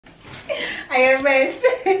I am best.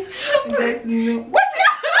 Just no. What's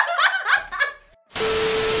that?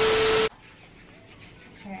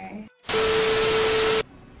 Okay.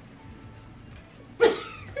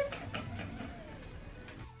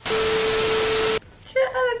 Shit,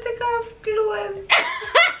 I take off clothes.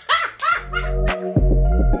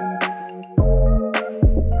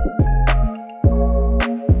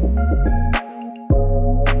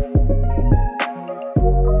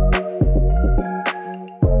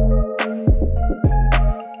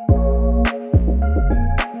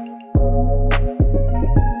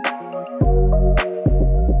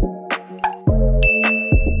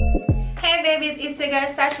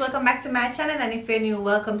 Tash, welcome back to my channel, and if you're new,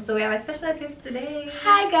 welcome. So we have a special guest today.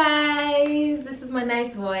 Hi guys, this is my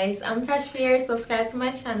nice voice. I'm Tash here. Subscribe to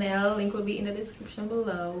my channel, link will be in the description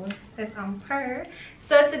below. That's on her.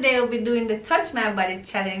 So today we'll be doing the touch my body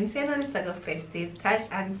challenge. So you know this is like a festive. Tash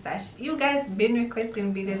and Sash, you guys been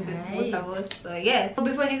requesting videos with both of us, so yeah. So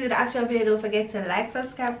before we get to the actual video, don't forget to like,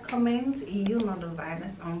 subscribe, comment. You know the vibe.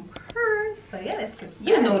 That's on her. So yeah, let's get started.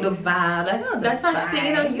 You know the vibe. That's Sash thing,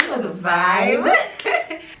 you know the vibe.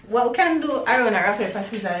 Well, we can do a round of rock, paper,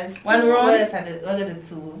 scissors. One round? What are the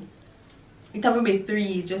two? It can be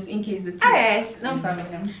 3 just in case the 2. Alright, no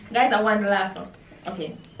problem. Guys, I want the last one.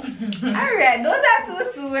 Okay. Alright, those are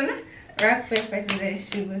too soon. Rock, paper, scissors,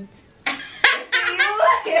 shoot.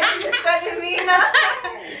 You study me now.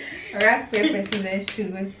 Rock, paper, scissors,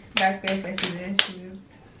 shoot. Rock, paper, scissors, shoot.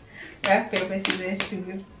 Rock, paper, scissors,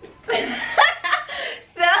 shoot.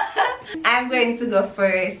 So, I'm going to go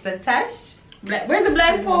first. So, Tash. Where's the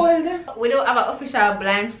blindfold? We don't have an official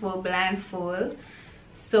blindfold.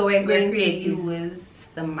 So we're going to use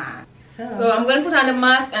the mask. So I'm going to put on the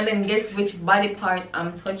mask and then guess which body part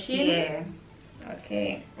I'm touching. Yeah.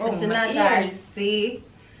 Okay. Oh, so now guys see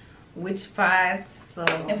which part. So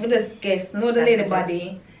if we just guess, know the lady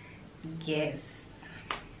body. Guess.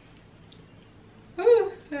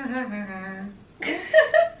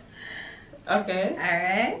 Okay.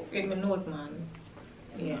 Alright. With my nose, man.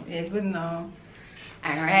 Yeah, good now.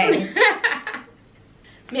 Alright.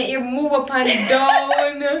 Make you move up and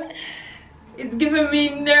down. It's giving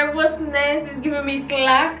me nervousness. It's giving me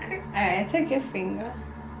slack. Alright, take your finger.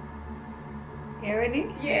 You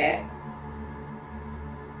ready? Yeah.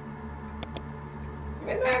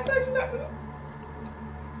 When I touch nothing.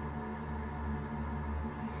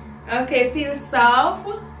 Okay, it feels soft.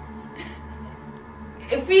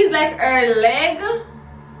 It feels like her leg.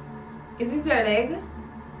 Is this her leg?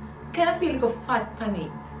 Can I feel like a fat on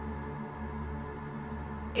it?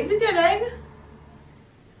 Is it your leg?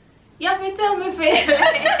 You have to tell me if it's your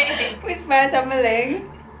leg. Which part of my leg?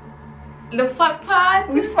 The fat part?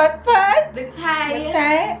 Which fat part? The thigh. The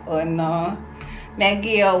thigh? Oh no. May I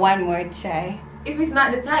give you one more try? If it's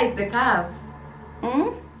not the thigh, it's the calves.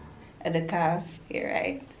 Hmm? The calf. You're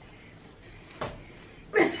right.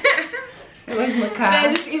 It was my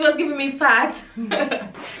calf. It was giving me fat.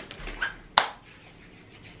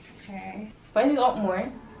 Okay. Find it up more.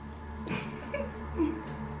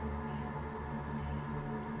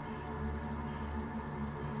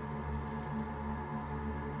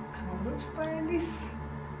 Which part is?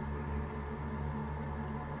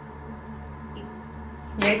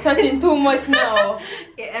 You're touching too much now.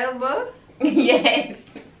 Your elbow? Yes.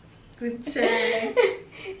 Good try.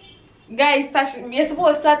 Guys, Tash, you're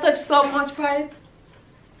supposed to touch so much part.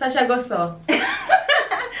 Sasha go so.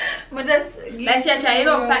 But that's like she try, you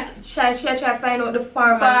know, she try to find out the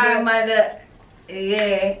farm of the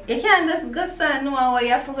yeah. You can't just go so know what you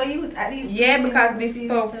have to go use at least. Yeah, because this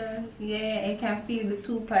stuff. Yeah, you can feel the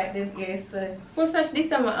 2 part of your so. Suppose Tash this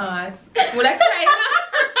time I ask. Would I cry?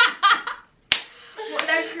 Would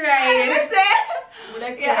I cry? Would I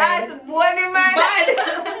cry? Your ass bony man. Bad.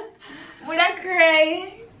 Would I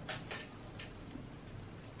cry?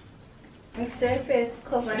 Make sure your face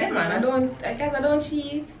covered. Yeah, man, I don't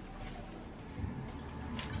cheat.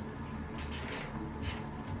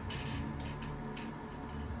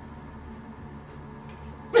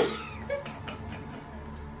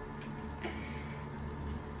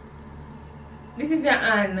 This is your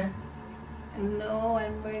hand. No,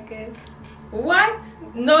 I'm working. What?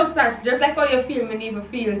 No, Sash. Just like how you feel, me even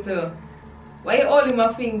feel too. Why you holding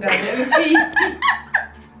my finger? Let me feel.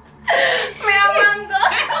 Me a mango.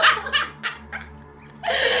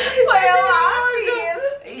 Why you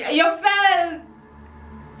feel? You fell.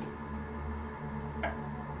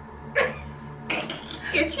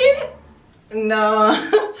 Your chin? No.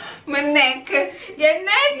 My neck. Your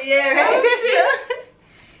neck? Yeah.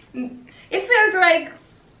 It feels like.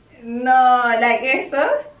 No, like here,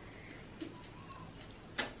 so.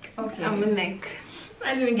 Okay. On my neck.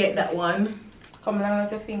 I didn't get that one. Come along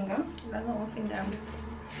with your finger. Along with my finger.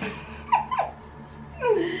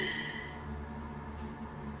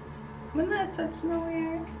 I'm not touching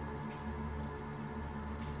nowhere.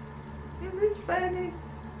 Is this funny?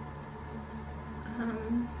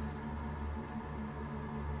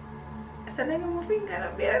 I said I got my finger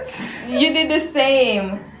up, yes. You did the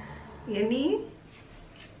same. Your knee?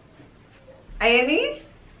 Are your knee?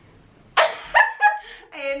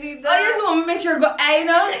 Oh, you know, make sure go eye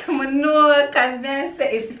now. I know, because I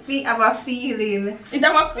say it have a feeling. It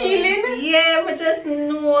have a feeling? Yeah, but just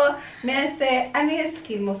know. I say, I know your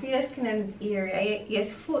skin, I feel your skin and area.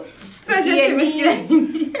 Yes, foot. So your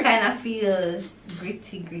knee kind of feel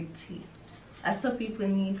gritty. That's what people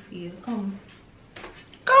need feel. Come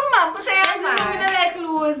on, put your hand. I'm like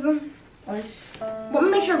lose. But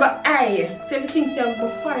make sure go eye. So if you think you go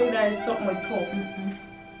far, there is something more tough.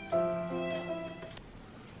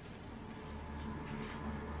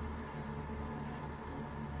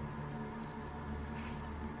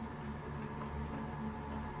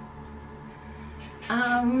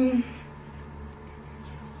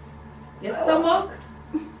 Your stomach?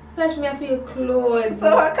 Sash, me I feel clothes. So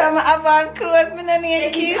how come I have on clothes? Me not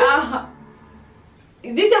need kids.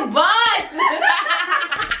 Is this your butt? Here,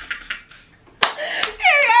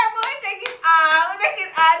 boy, take it off.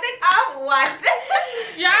 Take off what?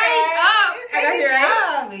 Dry it up. I got it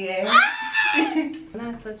right. Yeah.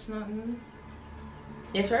 Not touch nothing.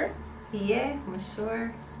 You sure? Yeah, I'm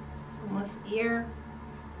sure. Almost ear.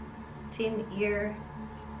 Thin ear.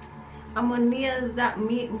 I'm gonna nails that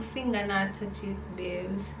make my finger not touch it,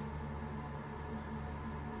 babes.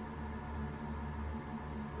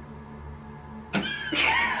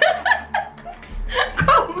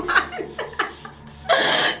 Come on.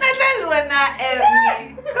 That alone not help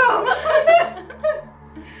me.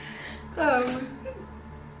 Come.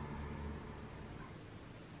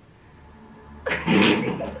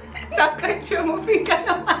 Stop control my finger.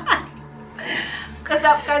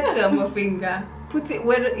 Stop control my finger. Put it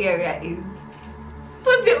where the area is.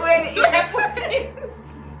 Put it where the area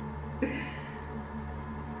is.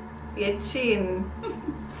 Your chin.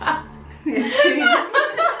 Your chin.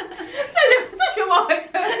 Such a water.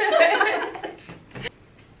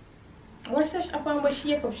 What's that up on my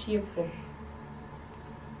shape up?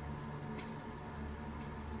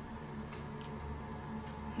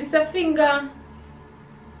 This a finger.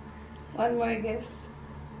 One more guess.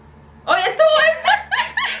 Oh, your toes!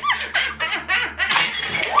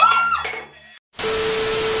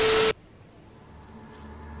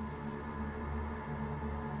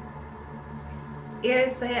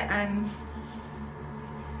 Yes, and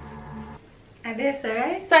this,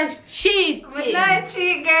 alright? Such cheating. But not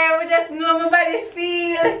cheat, girl. We just know my body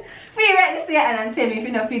feel. Feel right to say it and tell me if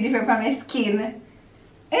you don't feel different from my skin.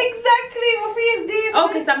 Exactly, we feel this.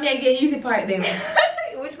 Okay, so me I get easy part then.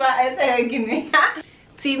 Which part I say give me?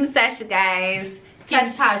 Team Sash, guys.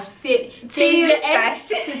 Tash. Change the S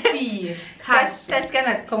to T. Tash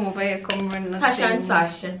cannot come over here, come run nothing. Tash and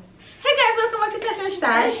Sash. Hey guys, welcome back to Tash and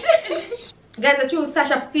Sash. Guys, I choose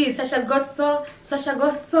Sasha please. Sasha Gusto.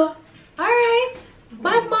 Alright.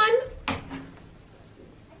 Bad man.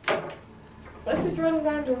 What's this run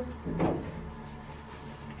gonna do?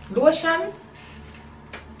 Lotion?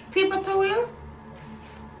 Paper towel?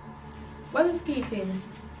 What is keeping?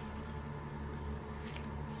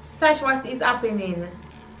 Sash, what is happening?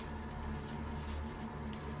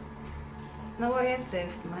 No worry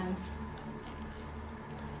yourself, man.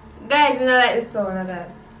 Guys, we don't like the sound of that.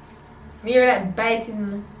 Me hear that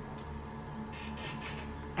biting.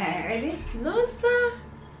 Ready? No, sir.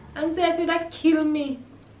 Anxiety that kill me.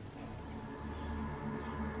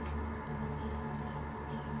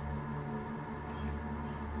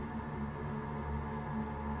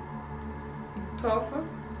 Tough.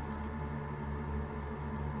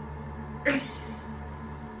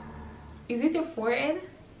 Is it your forehead?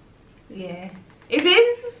 Yeah. Is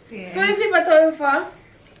it? Yeah. So many people told you for?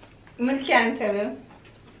 I can't tell you.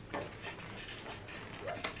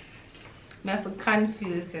 I have to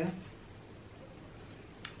confuse you.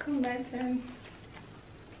 Come back, turn.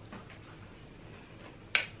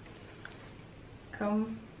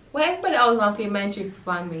 Come. Why everybody always want to play mind tricks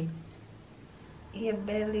for me? Your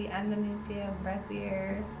belly, underneath your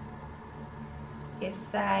brassiere. Your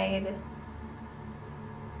side.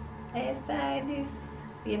 Your side is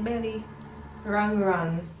your belly. Wrong.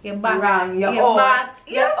 Your back. Wrong. Your back.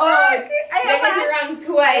 Your back. You get it wrong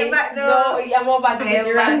twice. No, you're more bad to get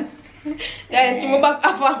it wrong. Guys, you back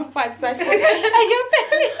up on fat Sash. And your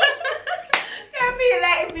belly. You feel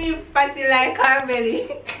like me fatty like her belly.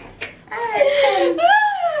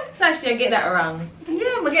 Sash, you get that wrong.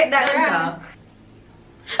 Yeah, but get that wrong.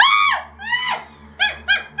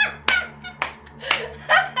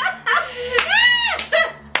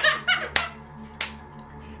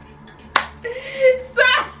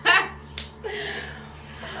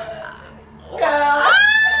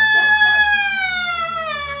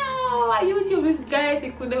 why YouTube this guy they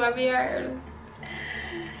could never be heard.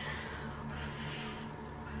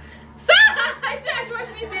 Sash,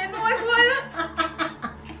 what me say? No was one.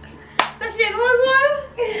 Sashainey was one.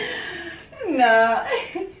 No.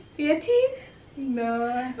 Your teeth?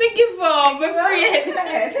 No. Make it fall, my friend.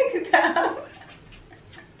 Take it down.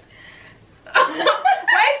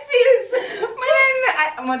 My feels.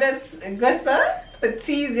 I'm just gusta. It's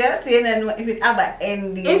easier saying if it have an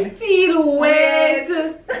ending. It feel wet.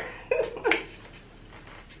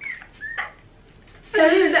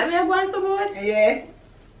 Sorry, that me I want some more? Yeah.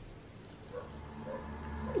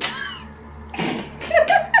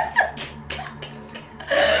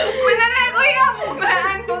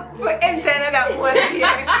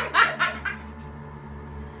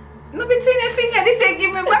 No between your finger, they say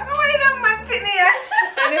give me back. I want it on my finger.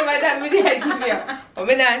 I never done with that give me up. But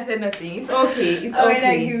me not say nothing. It's okay. It's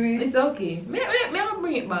okay. It's okay. Me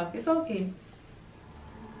bring it back. It's okay.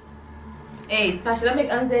 Hey, Tash, that make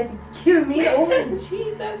anxiety kill me. Oh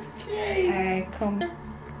Jesus Christ. Alright, come.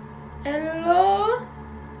 Hello?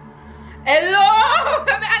 Hello? I'm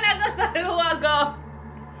gonna go hello ago.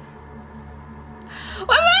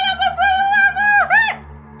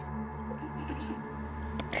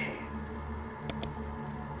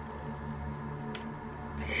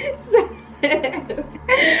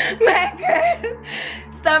 My girl,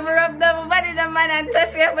 stop her up double body the man and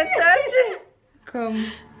touch you for touch.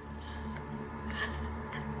 Come.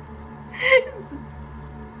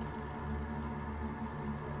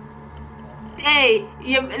 Hey,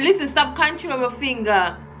 listen, stop controlling my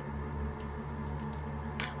finger.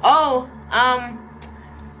 Oh,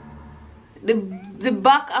 the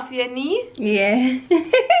back of your knee? Yeah.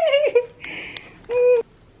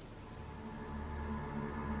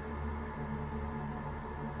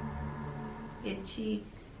 Your cheek.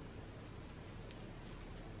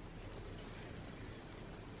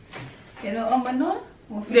 You know, no?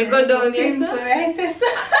 They go down here, sir? Right, sister?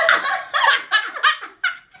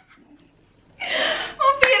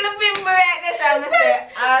 I'm feeling pimple right this time, sir.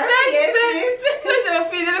 Yes, listen, I'm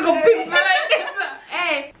feeling like a pimple like this, sir.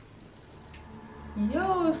 Hey. Yo,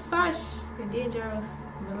 Sash. You're dangerous.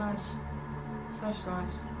 The Lash. Sash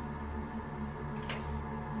Lash.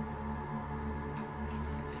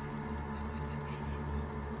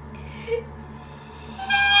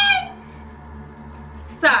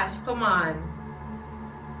 Sash, come on.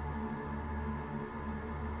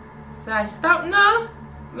 Sash, stop now.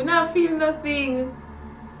 We're not feeling nothing.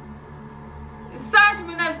 Sash,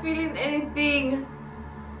 we're not feeling anything.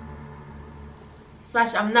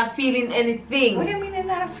 Sash, I'm not feeling anything. What do you mean you're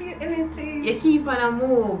not feeling anything? You keep on a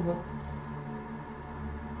move.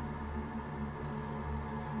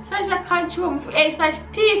 Sash, I can't show him. Hey, Sash,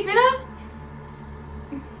 teeth, you know?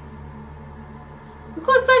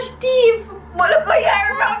 Because Sash teeth. But look how you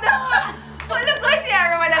around the But look how she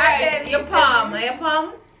around the Alright, your palm. Are your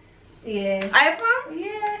palm? Yeah. Are your palm?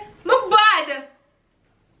 Yeah. My bad.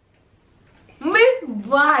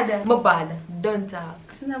 My bad. Don't talk.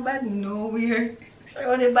 It's not bad nowhere. It's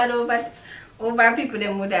only bad over people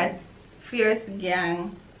them with that fierce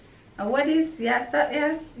gang. And what is yeah, start it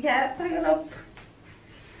up.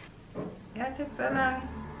 Yeah, it takes so long.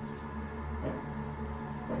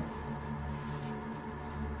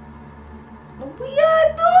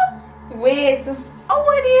 Weird though. Wait. Oh,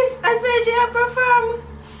 what is a surgery perform?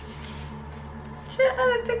 She had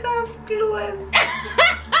to take off clothes.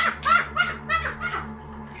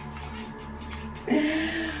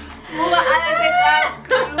 Mama, I had to take off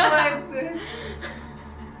clothes.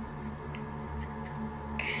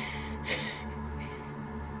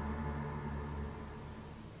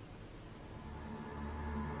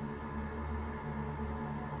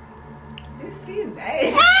 This feels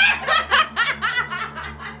nice.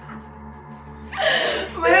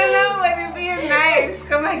 But I know when it feels nice.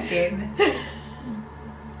 Come again.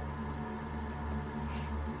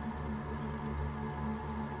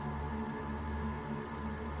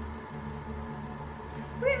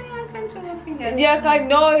 Really, I can't show my finger. Yeah, I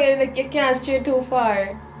know like you can't stray too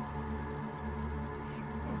far.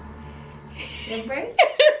 Your breast?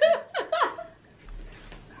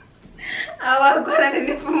 I'm going to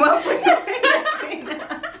need for more push up in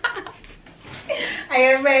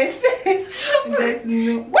your breast? There's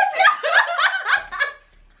no. What's your?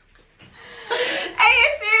 Are you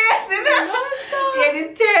serious? You're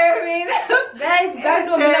determined. Guys, God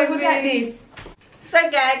knows I'm good at this. So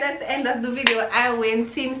guys, that's the end of the video. I win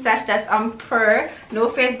Team Sash. That's on per. No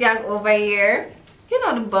face gang over here. You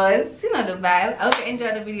know the buzz, you know the vibe. I hope you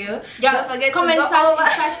enjoyed the video. Yeah, don't forget comment to go over.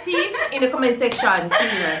 Sash teeth in the comment section.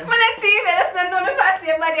 Let's not know the past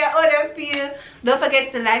your body or other feel. Don't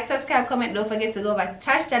forget to like, subscribe, comment. Don't forget to go over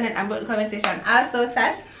Tash channel and put the comment section. Also,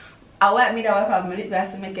 Tash, I want me to wipe off my lip gloss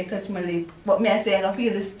to make it touch my lip. But me I say I can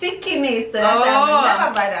feel the stickiness. So that's why I'm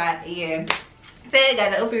never bad at. Yeah. So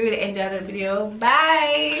guys, I hope you really enjoyed the video.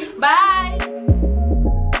 Bye. Bye.